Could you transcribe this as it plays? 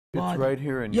It's right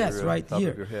here in yes, your right top here.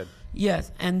 of your head. Yes,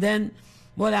 and then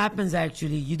what happens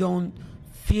actually, you don't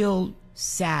feel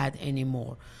sad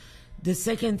anymore. The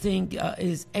second thing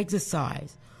is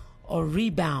exercise or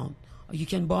rebound. You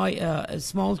can buy a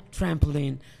small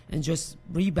trampoline and just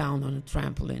rebound on a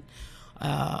trampoline.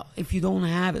 If you don't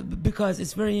have it, because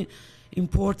it's very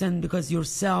important, because your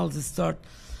cells start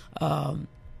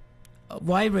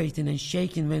vibrating and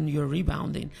shaking when you're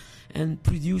rebounding, and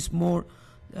produce more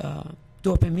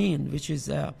dopamine, which is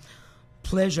a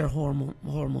pleasure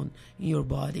hormone in your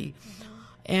body.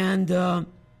 And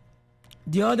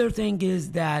the other thing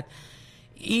is that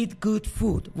eat good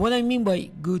food. What I mean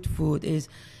by good food is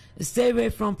stay away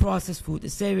from processed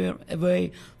food, stay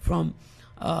away from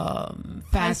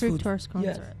fast food. High fructose corn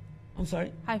Yes. syrup. I'm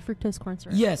sorry? High fructose corn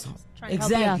syrup. Yes, Trying to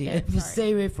help you out exactly. there. Sorry.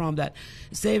 Stay away from that.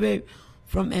 Stay away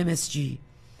from MSG.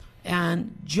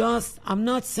 And just, I'm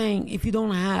not saying if you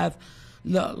don't have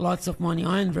lots of money,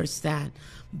 I understand,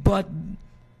 but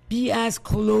be as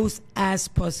close as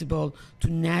possible to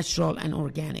natural and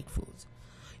organic foods.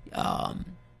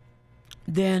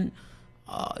 Then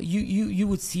you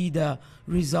would see the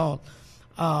result.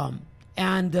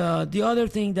 And the other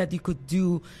thing that you could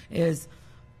do is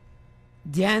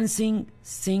dancing,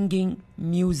 singing,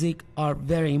 music are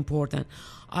very important.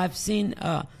 I've seen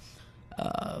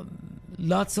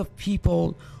lots of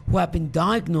people who have been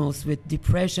diagnosed with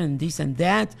depression, this and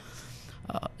that,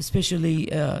 especially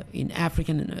in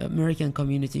African American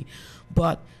community,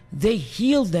 but they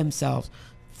heal themselves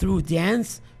through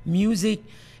dance, music,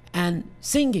 and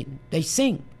singing. They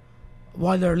sing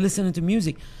while they're listening to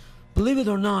music. Believe it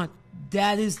or not,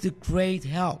 that is the great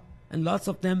help. And lots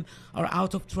of them are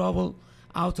out of trouble,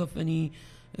 out of any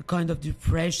kind of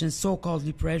depression, so-called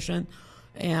depression.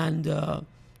 And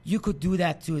you could do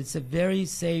that too. It's a very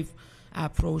safe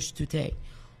approach to take.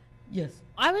 Yes.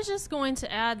 I was just going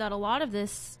to add that a lot of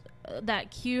this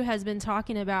that Q has been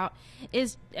talking about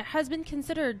has been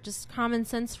considered just common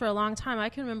sense for a long time. I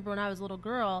can remember when I was a little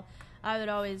girl, I would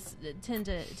always tend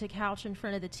to couch in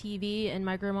front of the TV, and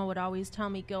my grandma would always tell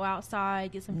me, go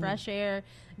outside, get some fresh air,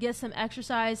 get some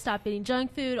exercise, stop eating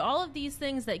junk food. All of these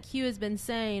things that Q has been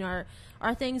saying are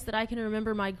things that I can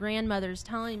remember my grandmothers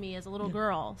telling me as a little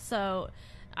girl. So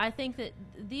I think that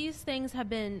these things have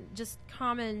been just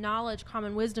common knowledge,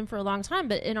 common wisdom for a long time,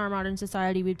 but in our modern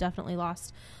society, we've definitely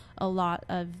lost a lot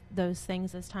of those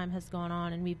things as time has gone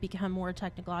on, and we've become more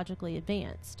technologically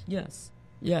advanced. Yes,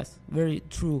 very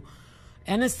true.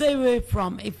 And stay away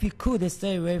from, if you could,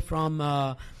 stay away from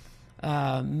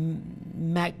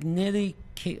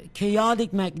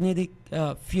chaotic magnetic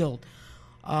field,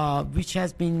 which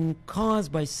has been caused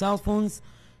by cell phones,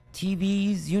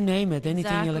 TVs, you name it,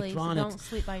 anything electronic. So don't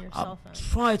sleep by your cell phone.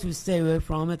 Try to stay away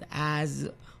from it as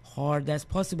hard as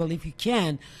possible. If you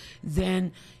can,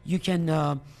 then you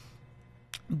can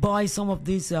buy some of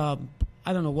these, I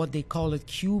don't know what they call it,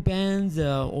 Q-bands,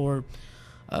 or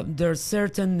there are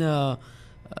certain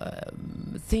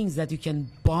things that you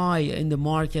can buy in the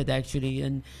market actually,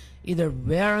 and either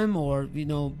wear them or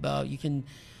you can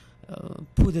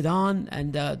put it on,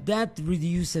 and that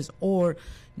reduces or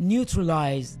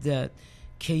neutralize the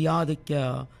chaotic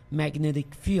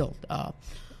magnetic field.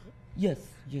 Yes,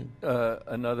 Jim.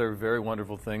 Another very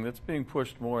wonderful thing that's being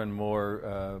pushed more and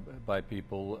more by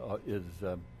people is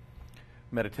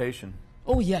meditation.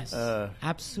 Oh yes,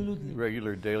 absolutely.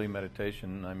 Regular daily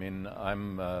meditation. I mean,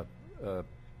 I'm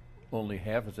only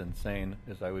half as insane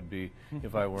as I would be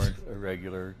if I weren't a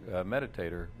regular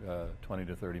meditator, 20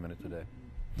 to 30 minutes a day.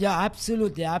 Yeah,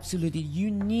 absolutely. You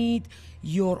need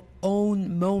your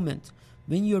own moment.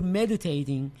 When you're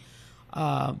meditating,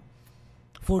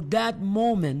 for that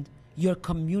moment, you're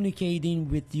communicating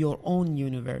with your own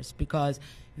universe, because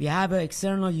we have an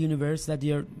external universe that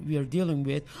we are dealing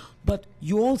with, but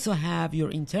you also have your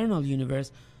internal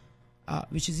universe,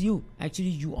 which is you. Actually,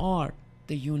 you are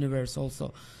the universe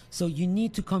also. So you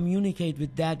need to communicate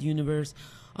with that universe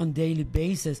on a daily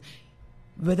basis,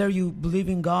 whether you believe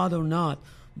in God or not.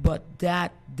 But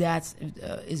that's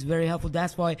is very helpful.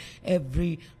 That's why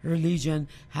every religion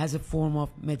has a form of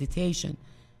meditation,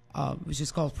 which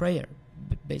is called prayer,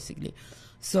 basically.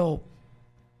 So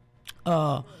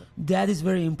that is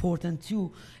very important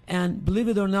too. And believe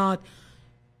it or not,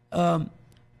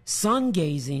 sun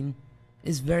gazing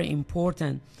is very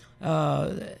important.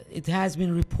 It has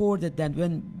been reported that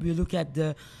when we look at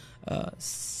the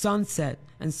sunset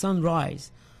and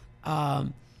sunrise,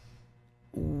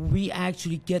 we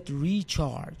actually get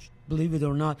recharged, believe it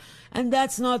or not. And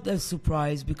that's not a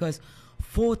surprise, because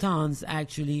photons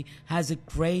actually has a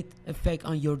great effect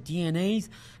on your DNAs,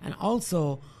 and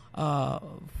also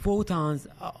photons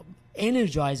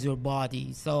energize your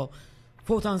body. So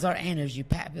Photons are energy,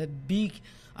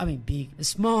 a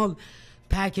small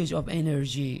package of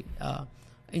energy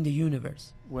in the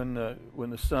universe. When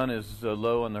the sun is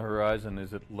low on the horizon,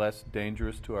 is it less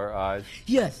dangerous to our eyes?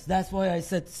 Yes, that's why I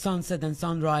said sunset and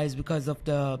sunrise, because of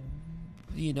the,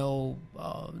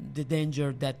 the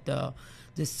danger that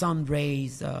the sun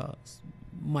rays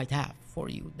might have for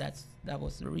you. That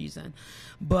was the reason.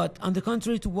 But on the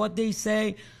contrary to what they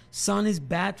say, sun is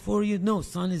bad for you. No,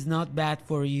 sun is not bad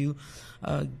for you.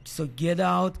 So get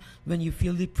out when you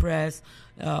feel depressed.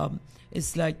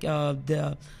 It's like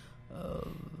the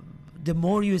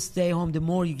more you stay home, the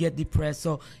more you get depressed.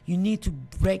 So you need to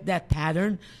break that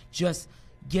pattern. Just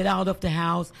get out of the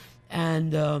house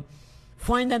and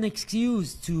find an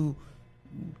excuse to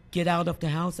get out of the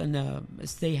house and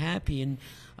stay happy. And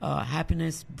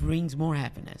happiness brings more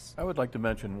happiness. I would like to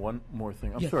mention one more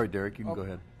thing. I'm Yes. sorry, Derek, you can go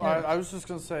ahead. I was just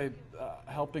going to say,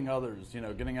 helping others,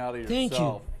 getting out of Thank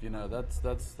yourself.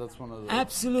 That's one of the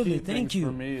Absolutely, key thank things you.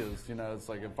 for me is, it's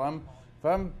like if I'm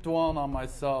dwelling on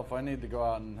myself, I need to go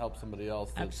out and help somebody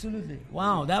else. Absolutely.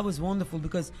 Wow, that was wonderful,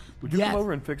 because Would you come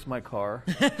over and fix my car?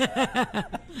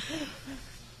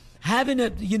 having a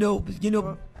Go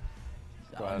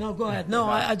ahead. No, go ahead. No,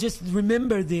 I just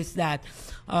remember this, that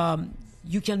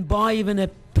you can buy even a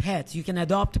pet. You can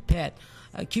adopt a pet.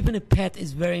 Keeping a pet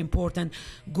is very important.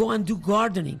 Go and do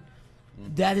gardening.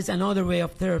 That is another way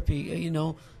of therapy.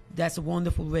 That's a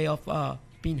wonderful way of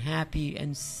being happy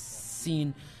and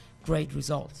seeing great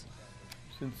results.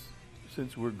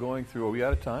 Since we're going through, are we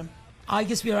out of time? I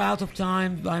guess we are out of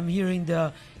time. I'm hearing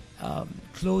the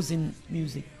closing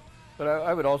music. But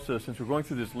I would also, since we're going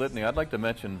through this litany, I'd like to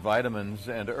mention vitamins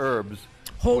and herbs.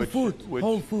 Whole food.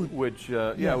 Which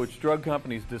Yes. which drug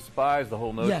companies despise the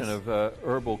whole notion Yes. of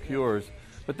herbal cures.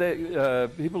 But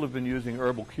people have been using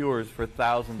herbal cures for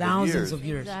thousands of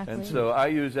years. Exactly. And so I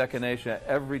use echinacea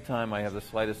every time I have the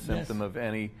slightest symptom Yes. of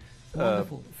any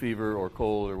Wonderful. fever or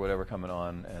cold or whatever coming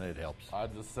on, and it helps.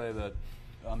 I'd just say that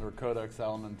under Codex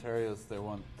Alimentarius,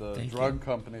 the Thank drug you.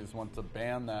 companies want to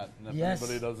ban that. And if Yes.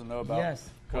 anybody doesn't know about Yes.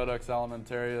 Codex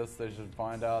Alimentarius, they should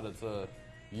find out it's a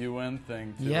UN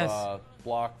thing to Yes.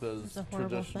 block those It's a horrible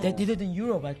traditional. They did it in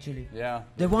Europe, actually. Yeah.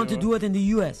 They want to do it in the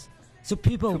U.S. So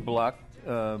people... To block,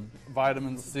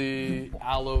 Vitamin C,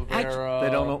 aloe vera.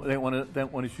 they don't know. They want to.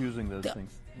 That one is using those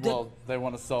things. Well, they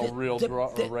want to sell real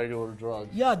or regular drugs.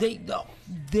 Yeah,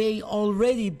 they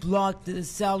already blocked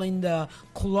selling the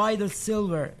colloidal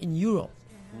silver in Europe.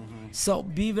 So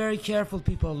be very careful,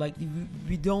 people. Like,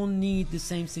 we don't need the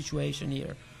same situation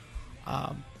here.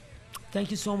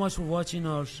 Thank you so much for watching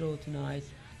our show tonight.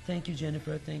 Thank you,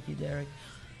 Jennifer. Thank you, Derek.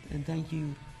 And thank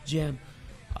you, Jim.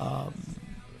 You're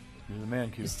the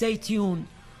man, Q. Stay tuned.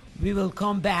 We will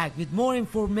come back with more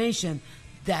information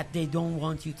that they don't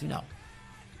want you to know.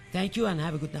 Thank you and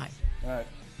have a good night. All right.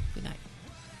 Good night.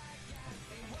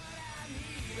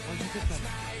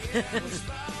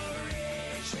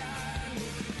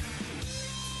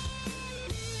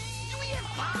 Do we have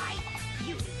pie?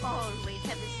 You always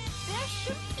have a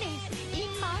special place in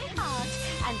my heart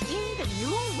and in the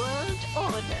New World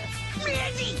Order.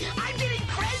 Mandy, I'm getting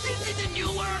presents in the New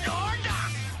World Order!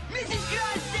 Mrs.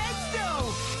 Claus said so!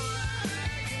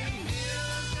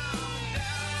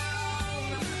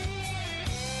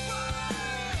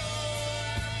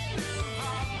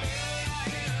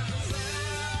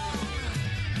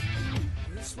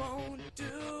 This won't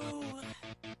do.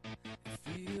 It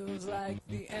feels like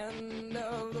the end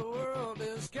of the world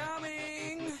is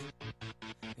coming.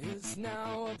 It's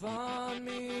now upon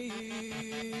me.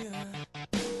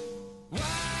 What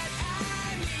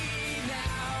I need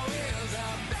now is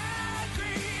a bad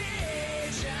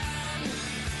creation.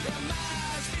 There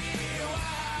must be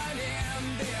one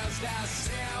in this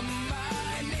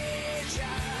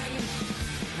dissemination.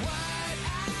 What I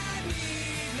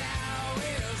need now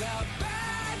is a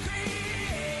bad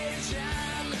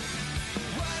creation.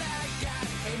 What I got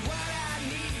and what I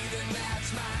need, and that's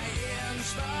my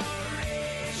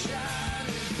inspiration.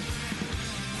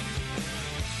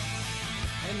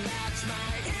 And that's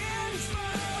my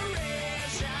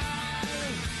inspiration.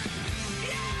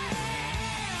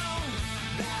 Yeah,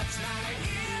 that's my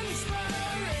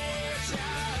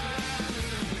inspiration.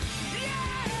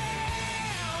 Yeah,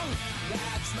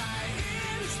 that's my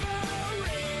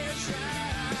inspiration.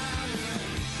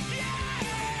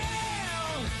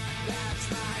 Yeah, that's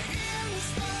my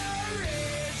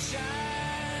inspiration.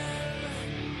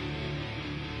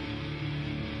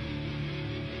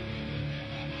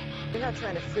 We're not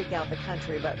trying to freak out the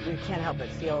country, but we can't help but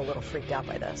feel a little freaked out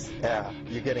by this. Yeah,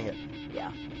 you're getting it.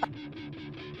 Yeah.